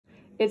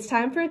It's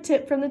time for a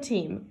tip from the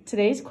team.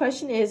 Today's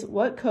question is,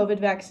 what COVID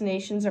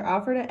vaccinations are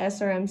offered at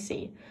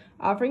SRMC?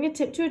 Offering a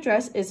tip to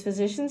address is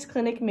Physicians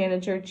Clinic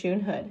Manager June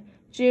Hood.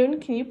 June,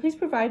 can you please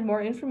provide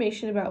more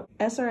information about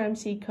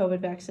SRMC COVID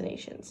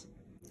vaccinations?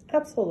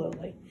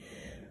 Absolutely.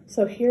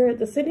 So here at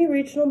the Sydney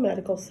Regional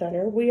Medical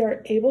Center, we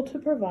are able to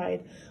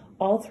provide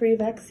all three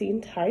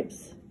vaccine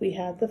types. We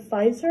have the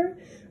Pfizer,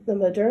 the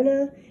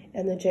Moderna,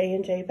 and the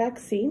J&J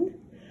vaccine.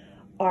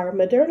 Our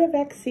Moderna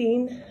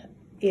vaccine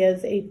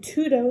is a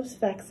 2-dose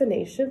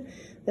vaccination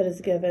that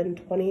is given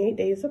 28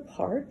 days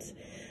apart.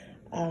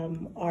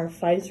 Our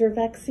Pfizer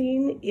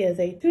vaccine is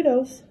a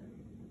 2-dose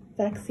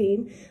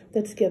vaccine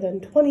that's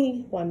given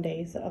 21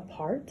 days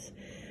apart.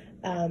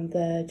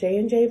 The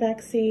J&J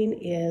vaccine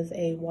is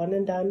a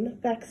one-and-done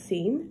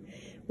vaccine.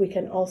 We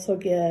can also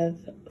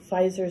give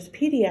Pfizer's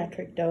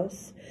pediatric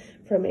dose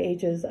from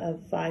ages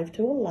of 5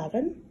 to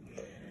 11.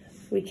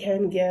 We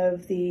can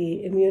give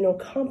the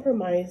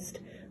immunocompromised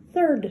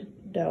third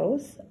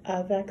dose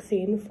of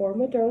vaccine for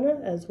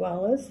Moderna as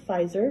well as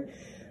Pfizer.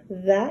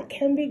 That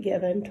can be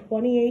given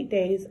 28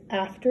 days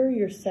after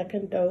your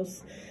second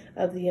dose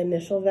of the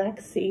initial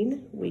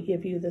vaccine. We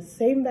give you the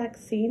same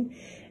vaccine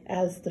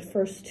as the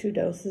first 2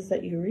 doses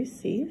that you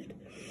received.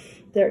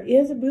 There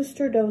is a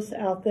booster dose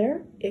out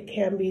there. It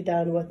can be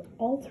done with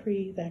all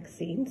 3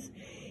 vaccines.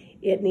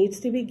 It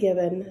needs to be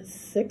given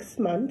 6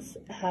 months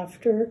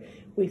after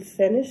we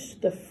finish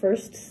the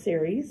first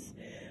series.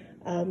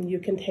 You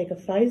can take a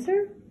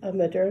Pfizer, a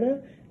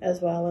Moderna,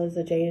 as well as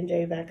a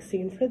J&J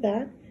vaccine for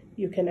that.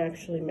 You can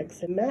actually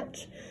mix and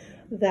match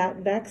that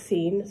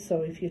vaccine.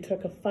 So if you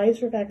took a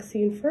Pfizer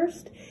vaccine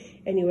first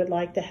and you would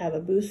like to have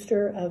a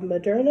booster of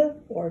Moderna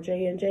or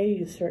J&J,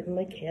 you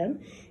certainly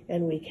can,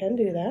 and we can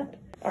do that.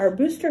 Our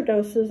booster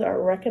doses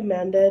are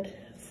recommended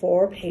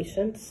for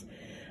patients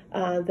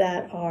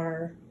that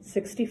are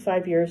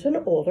 65 years and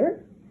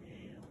older,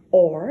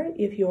 or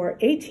if you are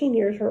 18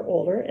 years or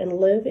older and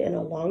live in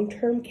a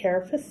long-term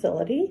care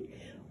facility,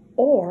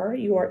 or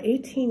you are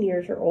 18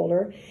 years or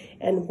older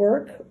and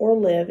work or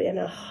live in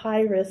a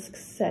high-risk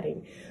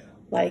setting,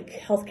 like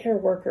healthcare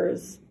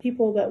workers,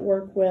 people that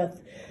work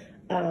with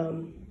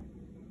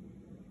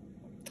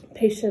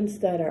patients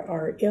that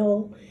are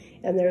ill,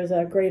 and there's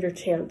a greater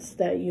chance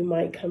that you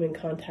might come in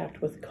contact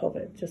with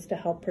COVID, just to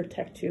help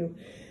protect you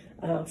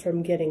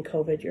from getting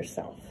COVID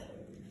yourself.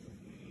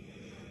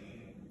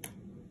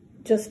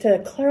 Just to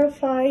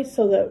clarify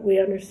so that we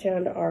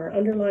understand our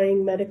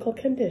underlying medical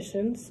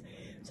conditions,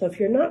 so if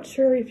you're not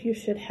sure if you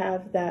should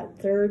have that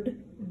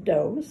third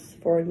dose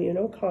for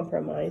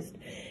immunocompromised,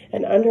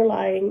 an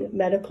underlying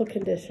medical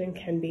condition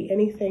can be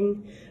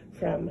anything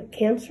from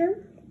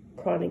cancer,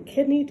 chronic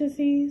kidney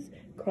disease,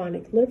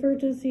 chronic liver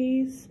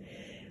disease,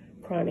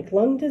 chronic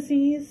lung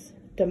disease,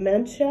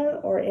 dementia,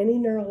 or any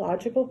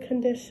neurological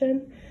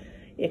condition.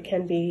 It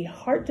can be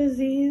heart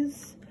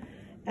disease,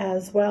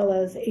 as well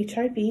as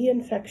HIV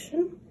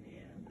infection.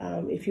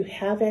 If you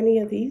have any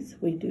of these,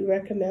 we do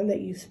recommend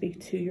that you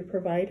speak to your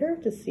provider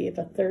to see if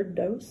a third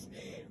dose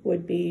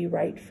would be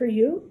right for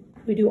you.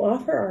 We do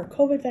offer our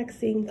COVID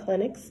vaccine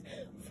clinics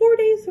 4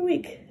 days a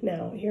week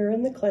now here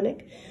in the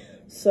clinic.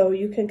 So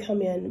you can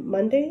come in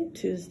Monday,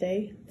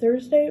 Tuesday,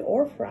 Thursday,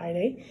 or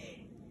Friday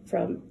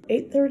from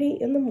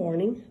 8:30 in the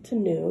morning to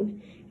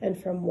noon and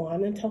from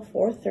 1 until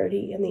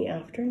 4:30 in the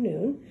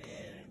afternoon.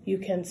 You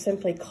can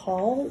simply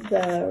call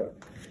the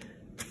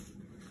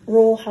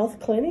rural health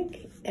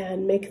clinic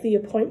and make the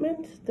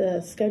appointment. The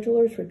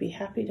schedulers would be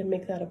happy to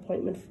make that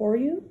appointment for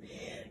you.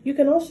 You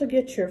can also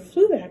get your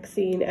flu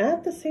vaccine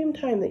at the same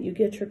time that you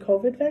get your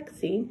COVID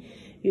vaccine.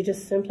 You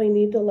just simply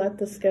need to let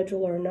the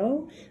scheduler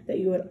know that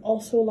you would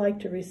also like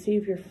to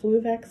receive your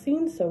flu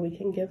vaccine so we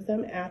can give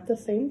them at the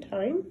same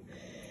time.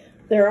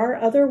 There are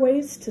other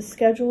ways to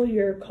schedule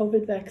your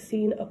COVID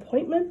vaccine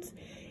appointments.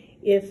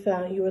 If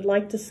you would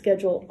like to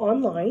schedule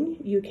online,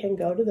 you can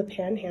go to the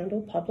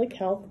Panhandle Public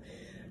Health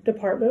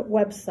Department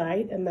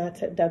website, and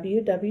that's at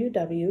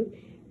www.pphd.org,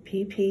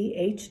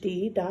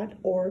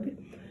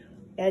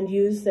 and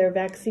use their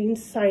vaccine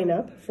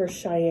sign-up for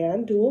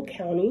Cheyenne, Dual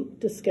County,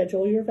 to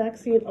schedule your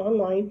vaccine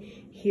online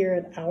here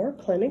at our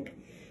clinic.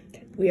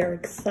 We are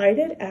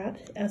excited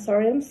at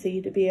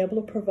SRMC to be able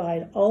to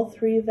provide all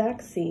 3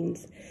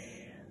 vaccines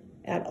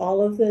at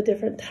all of the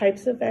different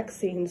types of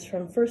vaccines,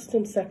 from first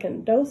and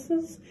second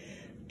doses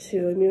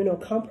to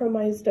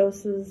immunocompromised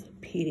doses,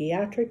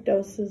 pediatric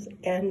doses,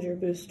 and your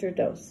booster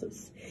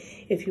doses.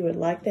 If you would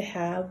like to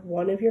have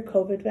one of your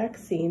COVID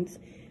vaccines,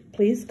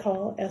 please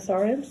call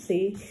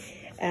SRMC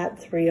at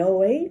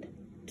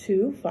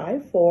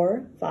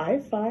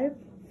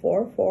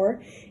 308-254-5544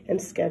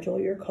 and schedule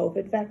your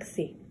COVID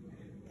vaccine.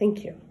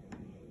 Thank you.